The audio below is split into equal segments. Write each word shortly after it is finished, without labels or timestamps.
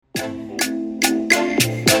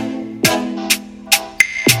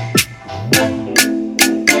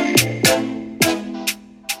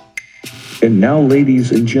And now,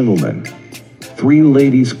 ladies and gentlemen, three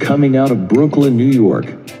ladies coming out of Brooklyn, New York.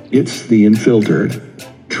 It's the Unfiltered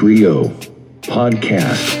Trio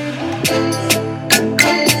Podcast.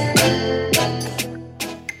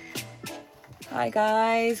 Hi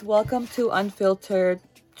guys, welcome to Unfiltered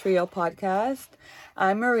Trio Podcast.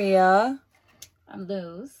 I'm Maria. I'm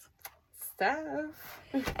Luz. Steph.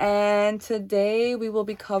 And today we will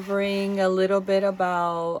be covering a little bit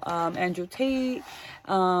about Andrew Tate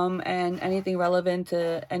and anything relevant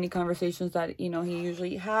to any conversations that, he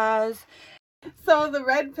usually has. So the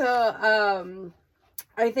red pill,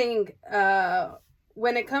 I think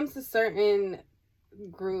when it comes to certain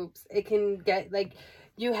groups, it can get like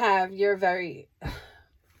you have your very...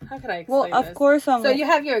 How can I explain Well, of course. So you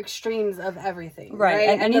have your extremes of everything, right?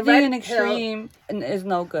 And anything in extreme is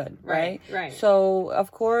no good, right? Right. So of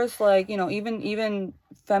course, like even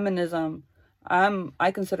feminism,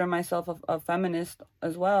 I consider myself a feminist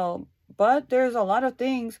as well. But there's a lot of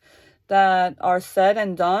things that are said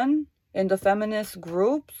and done in the feminist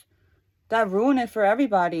groups that ruin it for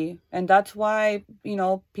everybody, and that's why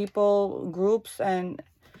people, groups, and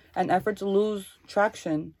efforts lose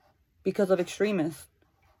traction because of extremists.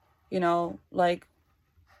 Like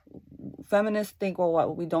feminists think, well,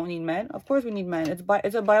 what, we don't need men? Of course we need men.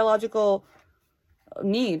 It's a biological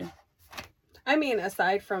need. I mean,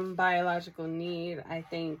 aside from biological need, I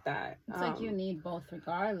think that it's like you need both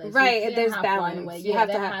regardless. Right, there's balance.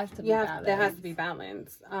 There has to be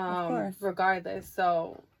balance. Of course. Regardless.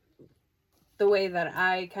 So the way that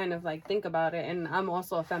I kind of like think about it, and I'm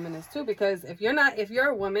also a feminist too, because if you're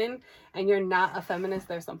a woman and you're not a feminist,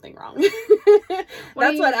 there's something wrong.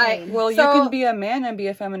 That's what I... Well, you can be a man and be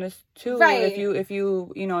a feminist too, right? If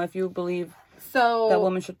you believe that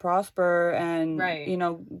women should prosper and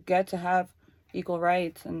get to have equal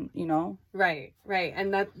rights and right,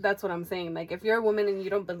 and that's what I'm saying. Like, if you're a woman and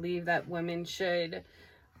you don't believe that women should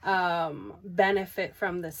benefit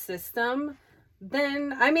from the system,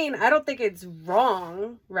 then I mean, I don't think it's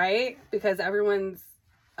wrong, right? Because everyone's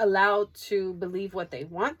allowed to believe what they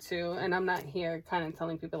want to, and I'm not here kind of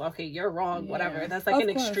telling people, okay, you're wrong, whatever. That's like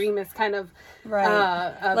extremist kind of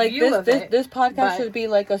like view of it. This podcast should be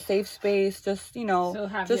like a safe space, just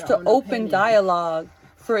just to open dialogue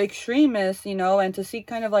for extremists, and to see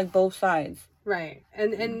kind of like both sides. Right.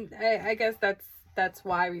 And I guess that's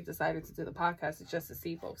why we decided to do the podcast, is just to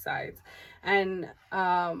see both sides. And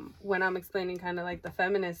when I'm explaining kind of like the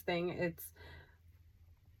feminist thing, it's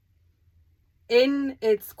in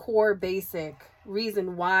its core basic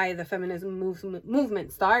reason why the feminism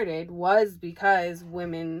movement started was because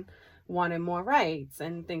women wanted more rights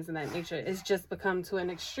and things of that nature. It's just become to an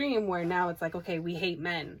extreme where now it's like, okay, we hate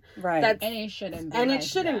men, right? And it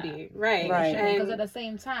shouldn't be, right? Because at the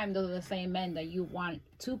same time, those are the same men that you want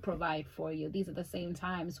to provide for you. These are the same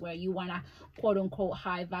times where you want a quote unquote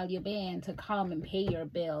high value man to come and pay your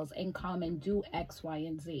bills and come and do X, Y,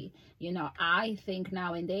 and Z. I think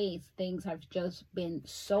nowadays things have just been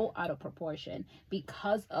so out of proportion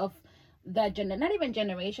because of that not even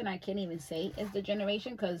generation. I can't even say it's the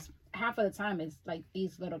generation, because half of the time it's like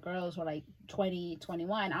these little girls who are like 20,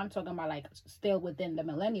 21. I'm talking about like still within the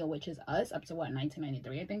millennial, which is us, up to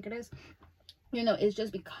 1993 I think it is. It's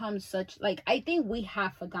just become such, like, I think we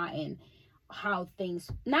have forgotten how things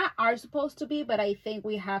not are supposed to be, but I think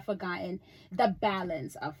we have forgotten the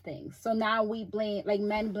balance of things. So now we blame, like,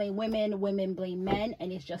 men blame women, women blame men,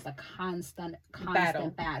 and it's just a constant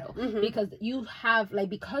battle. Mm-hmm. Because you have, like,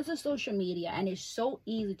 because of social media, and it's so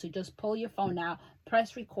easy to just pull your phone out,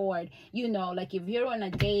 press record, like if you're on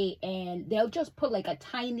a date and they'll just put like a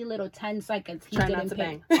tiny little 10 seconds he didn't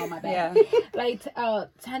pay. Oh my bad. Yeah. Like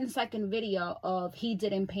 10-second video of he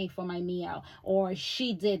didn't pay for my meal, or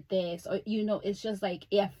she did this, or it's just like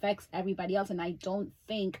it affects everybody else, and I don't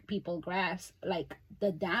think people grasp like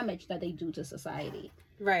the damage that they do to society.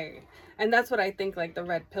 Right. And that's what I think like the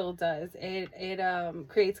red pill does. It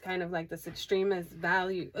creates kind of like this extremist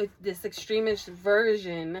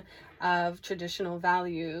version of traditional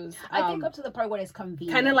values. I think up to the part where it's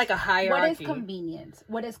convenient. Kind of like a hierarchy.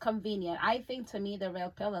 What is convenient? I think to me the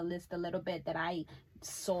red pill, at least a little bit that I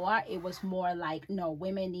saw, it was more like, no,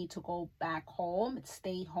 women need to go back home,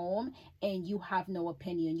 stay home, and you have no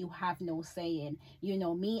opinion, you have no saying.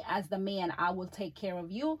 Me as the man, I will take care of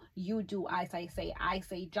you. You do as I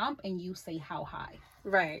say jump, and you say how high.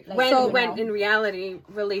 Right. Like, when in reality,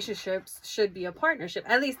 relationships should be a partnership.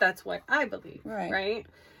 At least that's what I believe. Right.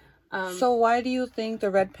 So why do you think the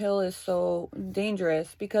red pill is so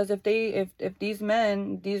dangerous? Because if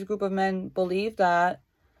these group of men believe that,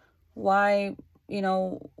 why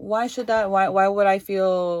should that? Why would I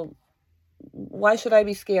feel? Why should I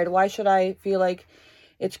be scared? Why should I feel like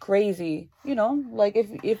it's crazy, you know, like if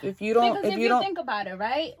you don't, Because if you you don't think about it,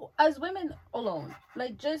 right? As women alone,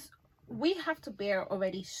 like just we have to bear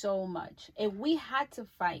already so much. If we had to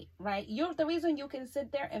fight, right? You're the reason you can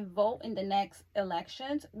sit there and vote in the next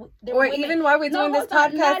elections. Or even while we're doing this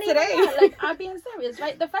podcast today. Like, I'm being serious,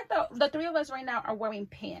 right? The fact that the three of us right now are wearing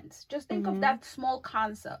pants. Just think of that small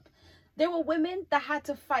concept. There were women that had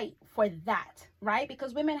to fight for that, right?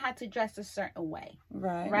 Because women had to dress a certain way,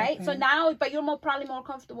 right? Okay. So now, but you're probably more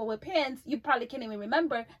comfortable with pants. You probably can't even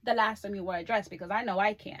remember the last time you wore a dress, because I know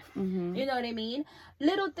I can't. You know what I mean?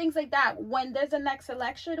 Little things like that. When there's a next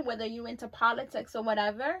election, whether you're into politics or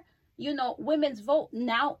whatever, you know, women's vote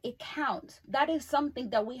now, it counts. That is something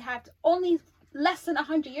that we have to only less than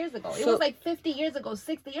 100 years ago. It was like 50 years ago,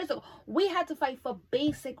 60 years ago. We had to fight for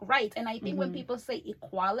basic rights. And I think when people say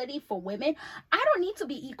equality for women, I don't need to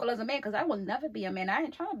be equal as a man, because I will never be a man. I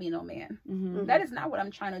ain't trying to be no man. That is not what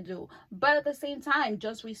I'm trying to do. But at the same time,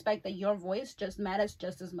 just respect that your voice just matters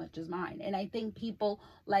just as much as mine. And I think people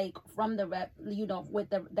like from the rep, you know,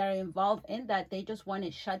 they're involved in that, they just want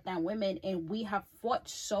to shut down women. And we have fought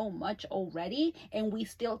so much already, and we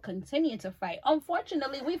still continue to fight.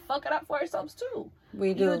 Unfortunately, we fuck it up for ourselves too.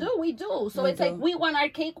 We do. So it's like we want our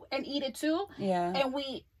cake and eat it too. Yeah. And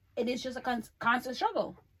it is just a constant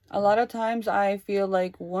struggle. A lot of times I feel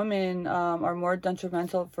like women are more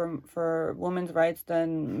detrimental for women's rights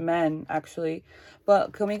than men, actually.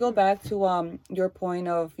 But can we go back to your point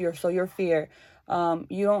of your fear? So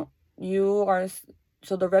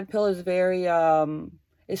the red pill is very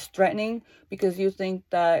is threatening, because you think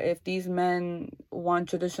that if these men want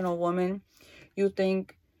traditional women, you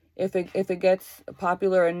think if it gets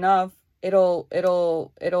popular enough,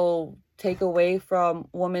 it'll take away from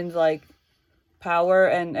women's like power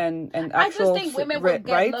and actual I just think women will get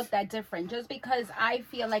rights? looked at different, just because I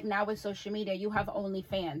feel like now with social media you have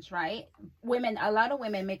OnlyFans, right? A lot of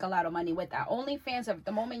women make a lot of money with that. OnlyFans, if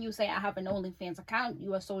the moment you say I have an OnlyFans account,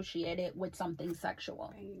 you associate it with something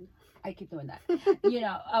sexual. I keep doing that. You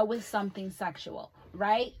know, with something sexual,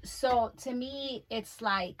 right? So to me, it's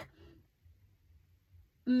like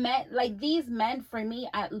men, like these men, for me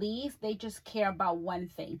at least, they just care about one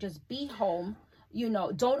thing: just be home. You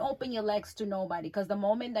know, don't open your legs to nobody, because the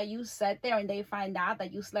moment that you sit there and they find out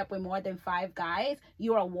that you slept with more than 5 guys,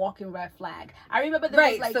 you're a walking red flag. I remember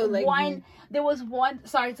there was one,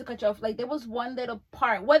 sorry to cut you off, like there was one little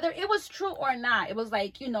part, whether it was true or not, it was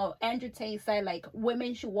like, you know, Andrew Tate said like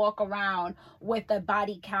women should walk around with the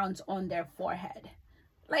body counts on their forehead.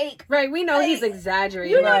 Like, right, we know he's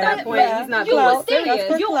exaggerating. You know at that point. He's not being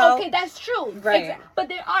serious. Okay, that's true. Right. But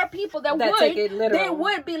there are people that would take it literal. They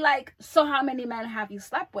would be like, so how many men have you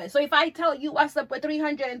slept with? So if I tell you I slept with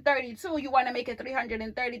 332, you want to make it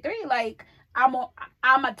 333, like I'm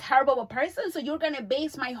a terrible person. So you're gonna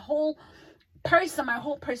base my whole person, my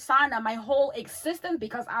whole persona, my whole existence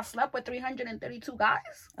because I slept with 332 guys?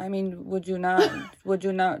 I mean, would you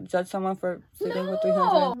not judge someone for sleeping with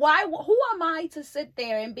 300? Why? Who am I to sit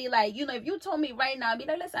there and be like, you know, if you told me right now, I'd be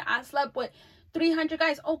like, listen, I slept with 300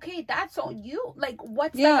 guys. Okay, that's on you. Like,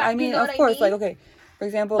 what's yeah? That? I mean, of course, like, okay. For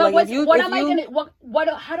example, but like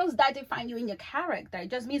how does that define you in your character? It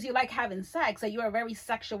just means you like having sex, that you're a very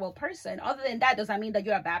sexual person. Other than that, does that mean that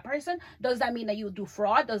you're a bad person? Does that mean that you do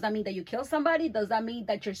fraud? Does that mean that you kill somebody? Does that mean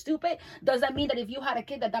that you're stupid? Does that mean that if you had a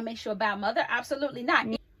kid that makes you a bad mother? Absolutely not.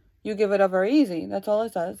 You give it up very easy. That's all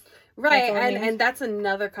it says. Right, and that's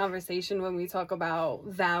another conversation when we talk about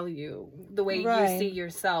value, the way you see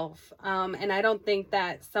yourself. And I don't think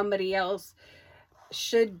that somebody else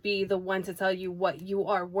should be the one to tell you what you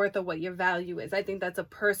are worth or what your value is. I think that's a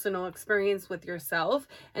personal experience with yourself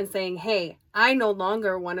and saying, hey, I no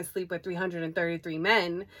longer want to sleep with 333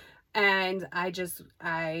 men. And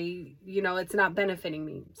you know, it's not benefiting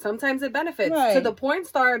me. Sometimes it benefits. To the porn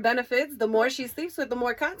star, it benefits. The more she sleeps with, the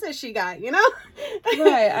more content she got, you know?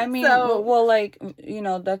 Right. I mean, well, like, you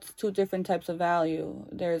know, that's two different types of value.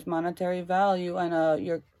 There's monetary value and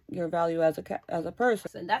your value as a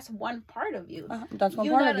person. And that's one part of you. That's one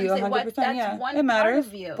part of you, 100%. Yeah, it matters,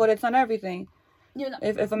 but it's not everything. You know,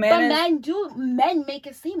 if a man, men make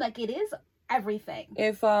it seem like it is everything.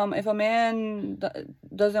 If a man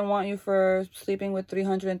doesn't want you for sleeping with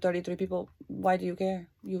 333 people, why do you care?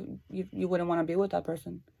 You wouldn't want to be with that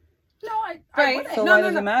person. No, I wouldn't. So why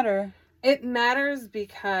does it matter? It matters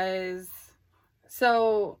because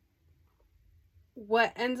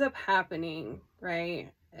what ends up happening,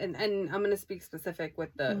 right? And I'm going to speak specific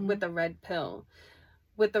with the red pill.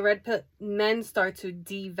 With the red pill, men start to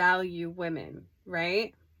devalue women,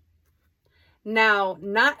 right? Now,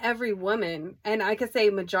 not every woman, and I could say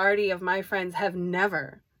majority of my friends have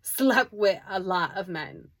never slept with a lot of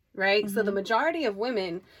men. right? So the majority of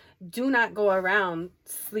women do not go around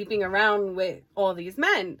sleeping around with all these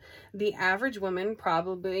men. The average woman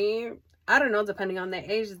probably, I don't know, depending on their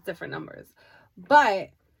age, it's different numbers. But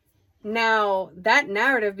now that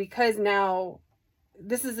narrative, because now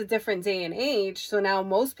this is a different day and age, so now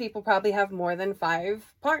most people probably have more than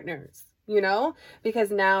 5 partners, you know, because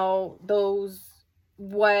now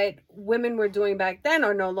what women were doing back then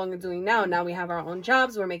are no longer doing now. Now we have our own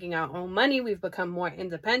jobs, we're making our own money, we've become more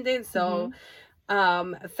independent. So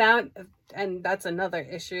and that's another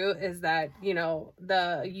issue, is that, you know,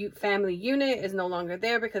 the family unit is no longer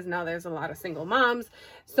there because now there's a lot of single moms.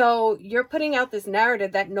 So you're putting out this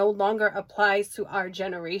narrative that no longer applies to our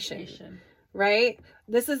generation. Right?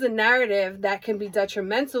 This is a narrative that can be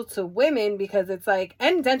detrimental to women, because it's like,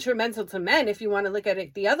 and detrimental to men if you want to look at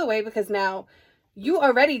it the other way, because now you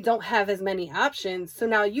already don't have as many options. So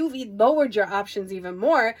now you've lowered your options even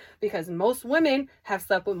more, because most women have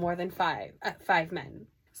slept with more than 5 men.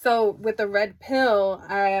 So with the red pill,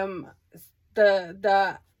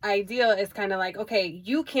 the ideal is kind of like, okay,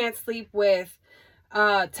 you can't sleep with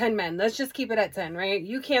 10 men. Let's just keep it at 10, right?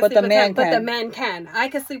 You can't sleep with 10, but the man can. I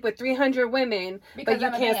could sleep with 300 women, but you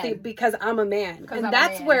can't sleep because I'm a man. And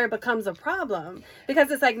that's where it becomes a problem, because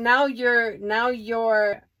it's like now you're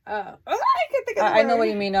I can't think of the word. I know what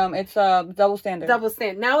you mean. It's a double standard.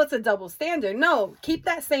 Now it's a double standard. No, keep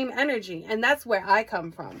that same energy, and that's where I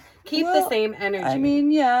come from. Keep the same energy. I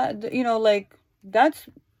mean, yeah, you know, like that's.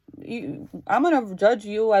 I'm gonna judge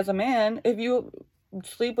you as a man if you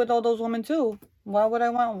sleep with all those women too. Why would I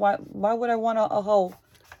want? Why would I want a hoe?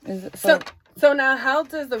 So now, how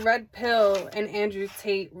does the red pill and Andrew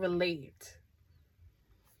Tate relate?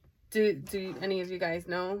 Do any of you guys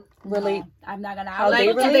know? Relate? No, I'm not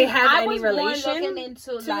gonna. Do they have any relation? I was more looking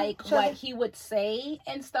into like what he would say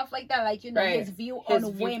and stuff like that. Like, you know, his view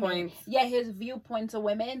on women. Yeah, his viewpoint to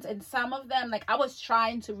women, and some of them, like, I was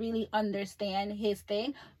trying to really understand his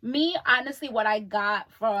thing. Me, honestly, what I got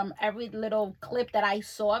from every little clip that I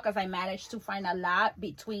saw, because I managed to find a lot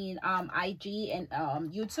between IG and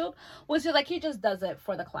YouTube, was just like, he just does it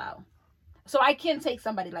for the clout. So I can't take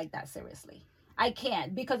somebody like that seriously. I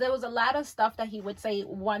can't, because there was a lot of stuff that he would say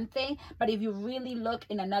one thing, but if you really look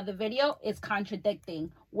in another video, it's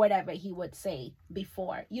contradicting whatever he would say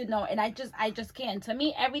before, you know. And I just can't. To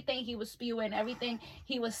me, everything he was spewing, everything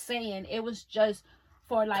he was saying, it was just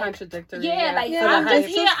for like contradictory. Yeah, like I'm just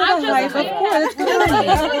here.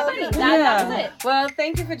 That's it. Well,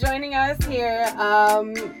 thank you for joining us here.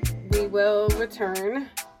 We will return.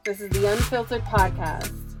 This is the Unfiltered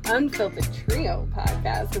Podcast. Unfiltered Trio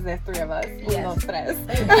Podcast, because there's 3 of us. Yes. That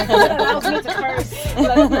allows me to curse.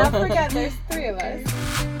 Let's not forget there's 3 of us.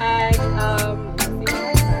 And